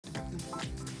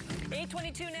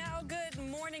8:22 now. Good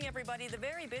morning, everybody. The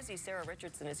very busy Sarah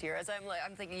Richardson is here. As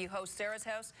I'm thinking, you host Sarah's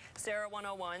House, Sarah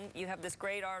 101. You have this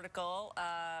great article,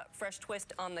 fresh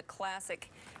twist on the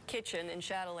classic kitchen in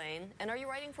Chatelaine. And are you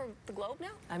writing for the Globe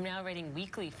now? I'm now writing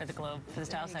weekly for the Globe for the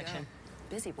style section.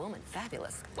 Busy woman,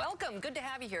 fabulous. Welcome, good to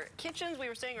have you here. Kitchens, we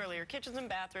were saying earlier, kitchens and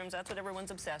bathrooms, that's what everyone's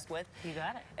obsessed with. You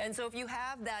got it. And so if you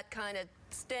have that kind of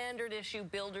standard issue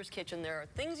builder's kitchen, there are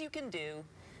things you can do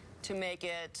to make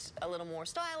it a little more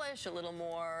stylish, a little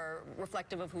more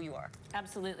reflective of who you are.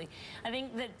 Absolutely. I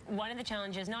think that one of the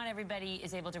challenges, not everybody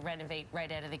is able to renovate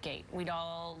right out of the gate. We'd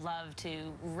all love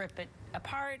to rip it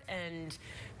apart and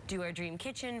do our dream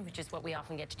kitchen, which is what we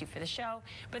often get to do for the show.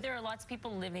 But there are lots of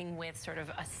people living with sort of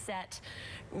a set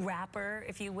wrapper,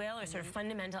 if you will, or sort of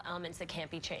fundamental elements that can't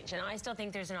be changed. And I still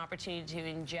think there's an opportunity to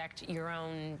inject your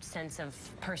own sense of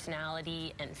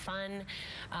personality and fun.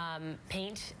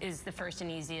 Paint is the first and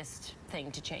easiest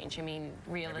thing to change. I mean,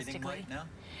 realistically. Everything white now?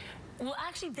 Well,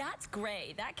 actually, that's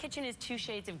gray. That kitchen is 2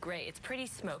 shades of gray. It's pretty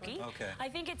smoky. Okay. I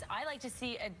think it's. I like to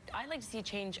see a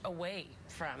change away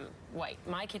from white.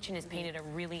 My kitchen is painted a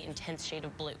really intense shade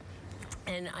of blue.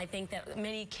 And I think that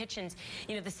many kitchens,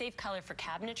 you know, the safe color for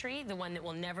cabinetry, the one that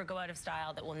will never go out of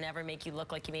style, that will never make you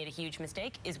look like you made a huge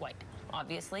mistake, is white,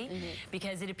 obviously,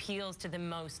 because it appeals to the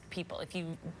most people. If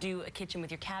you do a kitchen with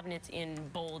your cabinets in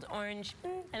bold orange,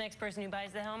 the next person who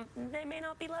buys the home, they may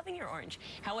not be loving your orange.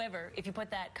 However, if you put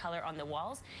that color on the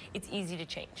walls, it's easy to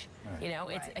change. Right. You know,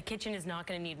 a kitchen is not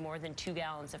going to need more than 2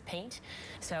 gallons of paint.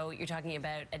 So you're talking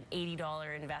about an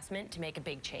 $80 investment to make a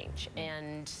big change.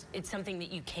 And it's something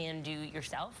that you can do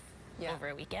yourself over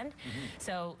a weekend.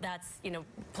 So that's, you know,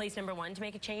 place number one to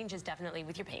make a change is definitely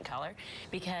with your paint color,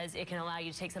 because it can allow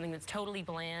you to take something that's totally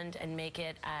bland and make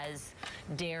it as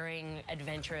daring,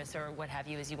 adventurous, or what have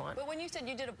you as you want. But when you said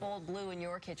you did a bold blue in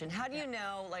your kitchen, how do you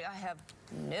know, like, I have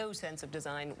no sense of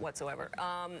design whatsoever.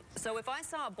 So if I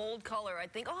saw a bold color,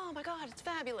 I'd think, oh my God, it's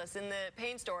fabulous in the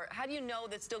paint store. How do you know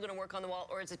that's still going to work on the wall,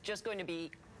 or is it just going to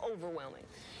be overwhelming?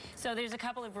 So there's a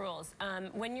couple of rules.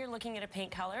 When you're looking at a paint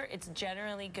color, it's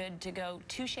generally good to go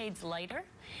 2 shades lighter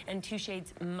and 2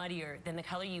 shades muddier than the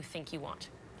color you think you want.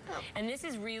 And this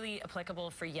is really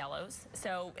applicable for yellows.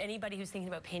 So anybody who's thinking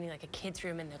about painting like a kid's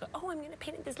room and they'll go, oh, I'm going to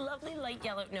paint it this lovely light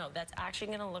yellow. No, that's actually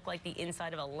going to look like the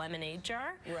inside of a lemonade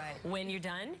jar when you're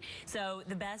done. So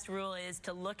the best rule is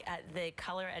to look at the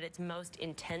color at its most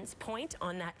intense point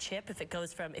on that chip. If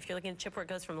you're looking at a chip where it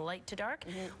goes from light to dark,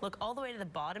 look all the way to the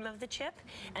bottom of the chip,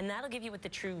 and that'll give you what the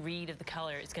true read of the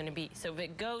color is going to be. So if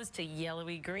it goes to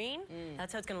yellowy green,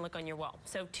 that's how it's going to look on your wall.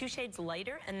 So 2 shades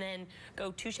lighter, and then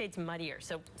go 2 shades muddier.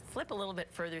 So flip a little bit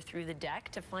further through the deck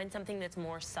to find something that's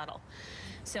more subtle.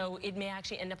 So it may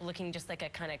actually end up looking just like a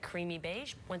kind of creamy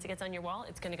beige. Once it gets on your wall,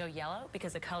 it's going to go yellow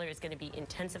because the color is going to be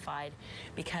intensified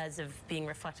because of being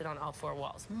reflected on all 4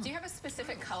 walls. Do you have a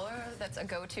specific color that's a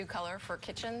go-to color for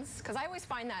kitchens? Because I always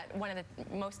find that one of the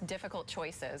most difficult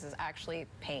choices is actually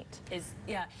paint.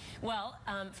 Well,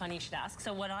 funny you should ask.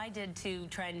 So what I did to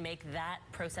try and make that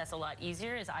process a lot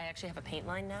easier is I actually have a paint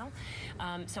line now.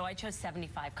 So I chose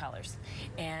 75 colors.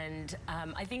 And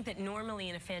I think that normally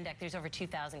in a fan deck there's over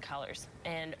 2,000 colors,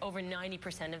 and over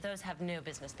 90% of those have no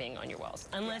business being on your walls,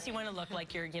 unless you want to look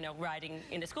like you're, you know, riding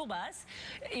in a school bus.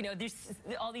 You know, there's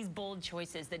all these bold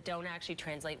choices that don't actually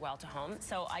translate well to home.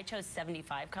 So I chose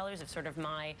 75 colors of sort of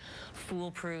my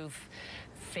foolproof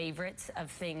favorites of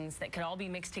things that could all be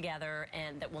mixed together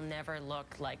and that will never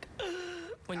look like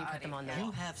when you put them on there.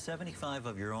 You have 75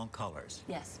 of your own colors.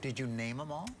 Yes. Did you name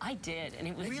them all? I did, and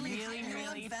it was really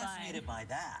I'm fascinated by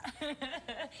that.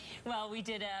 Well,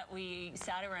 we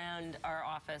sat around our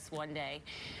office one day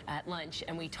at lunch,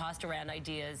 and we tossed around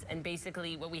ideas, and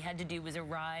basically what we had to do was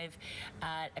arrive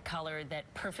at a color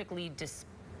that perfectly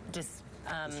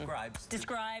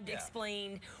described,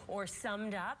 explained, or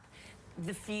summed up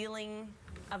the feeling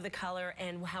of the color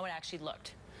and how it actually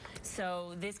looked.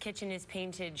 So this kitchen is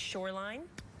painted shoreline,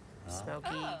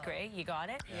 smoky gray, you got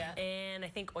it, and I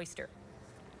think oyster,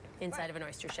 inside of an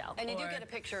oyster shell. And you do get a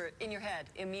picture in your head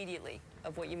immediately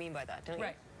of what you mean by that, don't you?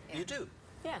 Right. You do?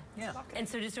 Yeah. And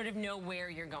so to sort of know where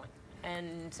you're going.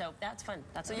 And so that's fun.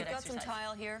 That's a good exercise. So you've got some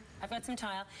tile here? I've got some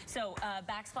tile. So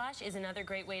backsplash is another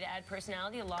great way to add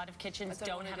personality. A lot of kitchens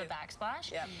don't have a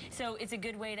backsplash. So it's a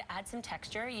good way to add some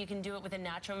texture. You can do it with a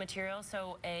natural material.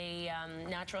 So a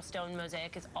natural stone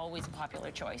mosaic is always a popular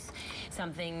choice.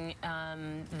 Something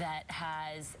that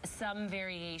has some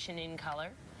variation in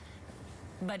color.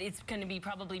 but it's going to be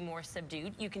probably more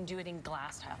subdued. You can do it in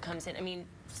glass tile. Comes in, I mean,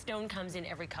 stone comes in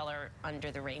every color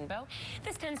under the rainbow.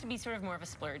 This tends to be sort of more of a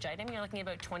splurge item. You're looking at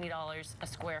about $20 a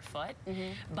square foot,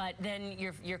 but then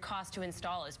your cost to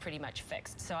install is pretty much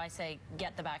fixed. So I say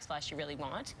get the backsplash you really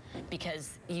want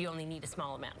because you only need a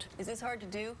small amount. Is this hard to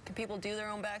do? Can people do their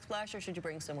own backsplash, or should you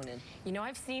bring someone in? You know,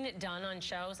 I've seen it done on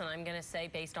shows, and I'm going to say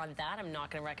based on that, I'm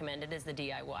not going to recommend it as the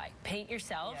DIY. Paint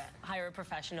yourself, hire a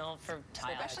professional for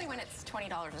tile. Especially when it's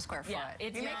 $20 a square foot. Yeah,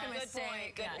 it's you not make a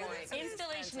mistake. Good point.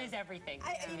 Installation is everything.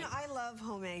 You know, I love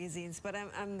home magazines, but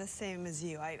I'm the same as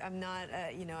you. I'm not,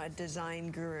 you know, a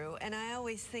design guru, and I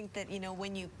always think that, you know,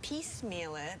 when you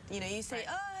piecemeal it, you know, you say,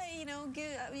 oh, you know,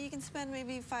 you can spend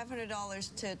maybe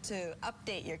 $500 to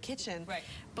update your kitchen. Right.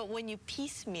 But when you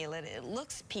piecemeal it, it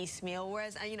looks piecemeal.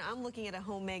 Whereas, you know, I'm looking at a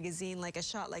home magazine like a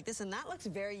shot like this, and that looks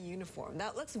very uniform.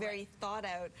 That looks very thought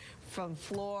out from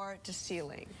floor to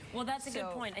ceiling. Well, that's a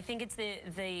good point. I think it's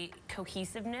the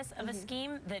cohesiveness of a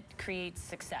scheme that creates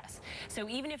success. So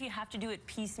even if you have to do it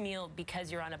piecemeal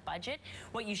because you're on a budget,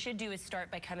 what you should do is start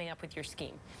by coming up with your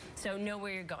scheme. So know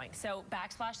where you're going. So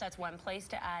backsplash, that's one place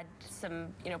to add some,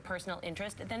 you know, personal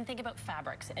interest. Then think about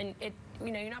fabrics. And it,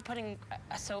 you know, you're not putting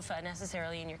a sofa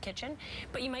necessarily in your kitchen,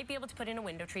 but you might be able to put in a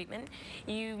window treatment.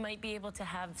 You might be able to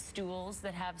have stools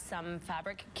that have some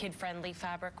fabric, kid-friendly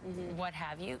fabric, what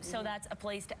have you. So that's a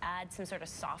place to add some sort of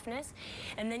softness.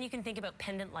 And then you can think about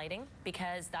pendant lighting,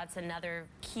 because that's another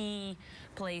key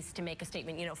place to make a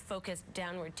statement. You know, focused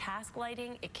downward task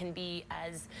lighting. It can be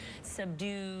as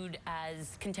subdued,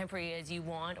 as contemporary as you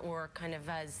want, or kind of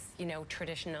as, you know,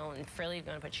 traditional and frilly. If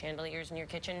you want to put chandeliers in your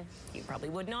kitchen, you probably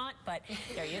would not, but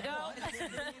there you go.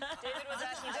 David was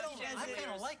asking about I kind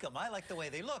chandeliers. of like them. I like the way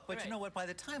they look. But you know what? By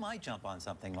the time I jump on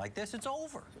something like this, it's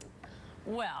over.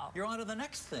 Well, You're on to the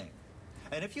next thing.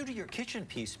 And if you do your kitchen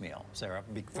piecemeal, Sarah,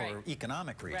 for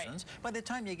economic reasons, by the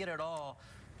time you get it all,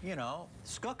 you know,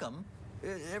 skookum,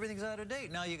 everything's out of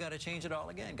date. Now you got to change it all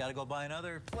again. Got to go buy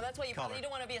another. Well, that's why you color. probably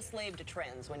don't want to be a slave to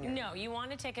trends when you're. no, you want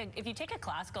to take if you take a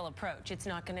classical approach, it's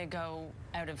not going to go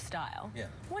out of style. Yeah.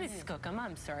 What is skookum?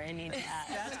 I'm sorry, I need to ask.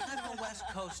 That's kind of a West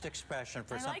Coast expression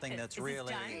for I like something this. that's Is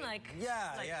really. this done?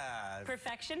 Like,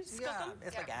 perfection? Skookum? Yeah,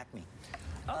 it's like Acme.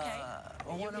 Okay.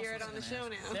 You'll hear it on the show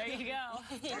now. There you go.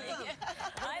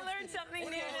 I learned something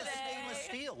new Stainless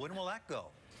today. steel. When will that go?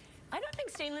 I don't think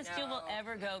stainless steel will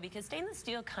ever go, because stainless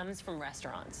steel comes from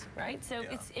restaurants, right? So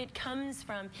it comes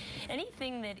from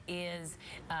anything that is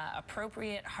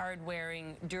appropriate,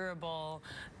 hard-wearing, durable,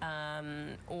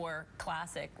 or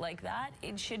classic like that.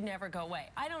 It should never go away.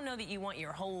 I don't know that you want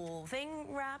your whole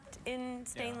thing wrapped in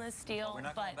stainless steel. Well, we're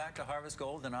not going back to Harvest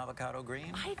Gold and Avocado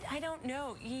Green? I don't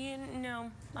know.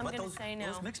 No, I'm going to say no.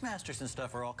 Those mix masters and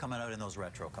stuff are all coming out in those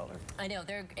retro colors. I know.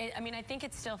 I mean, I think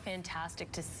it's still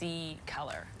fantastic to see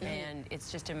color. And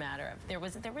it's just a matter of, there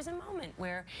was a moment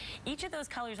where each of those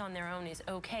colors on their own is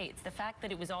okay. It's the fact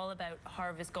that it was all about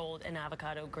Harvest Gold and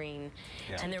Avocado Green,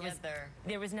 and there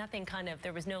was nothing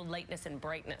there was no lightness and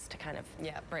brightness to kind of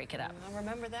break it up. I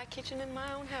remember that kitchen in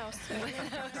my own house when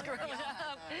I was growing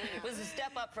up. It was a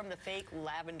step up from the fake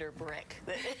lavender brick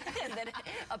that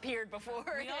appeared before.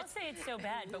 We all say it's so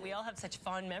bad, but we all have such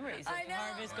fond memories of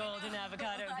Harvest Gold and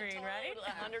Avocado Green, right?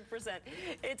 100%.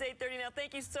 It's 8:30 now.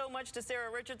 Thank you so much to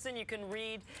Sarah Richardson. You can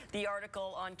read the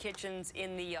article on kitchens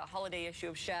in the holiday issue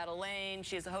of Chatelaine.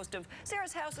 She is the host of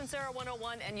Sarah's House and Sarah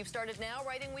 101, and you've started now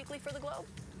writing weekly for the Globe.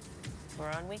 We're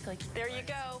on weekly. There you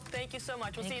go. Thank you so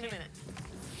much. We'll see you in a minute.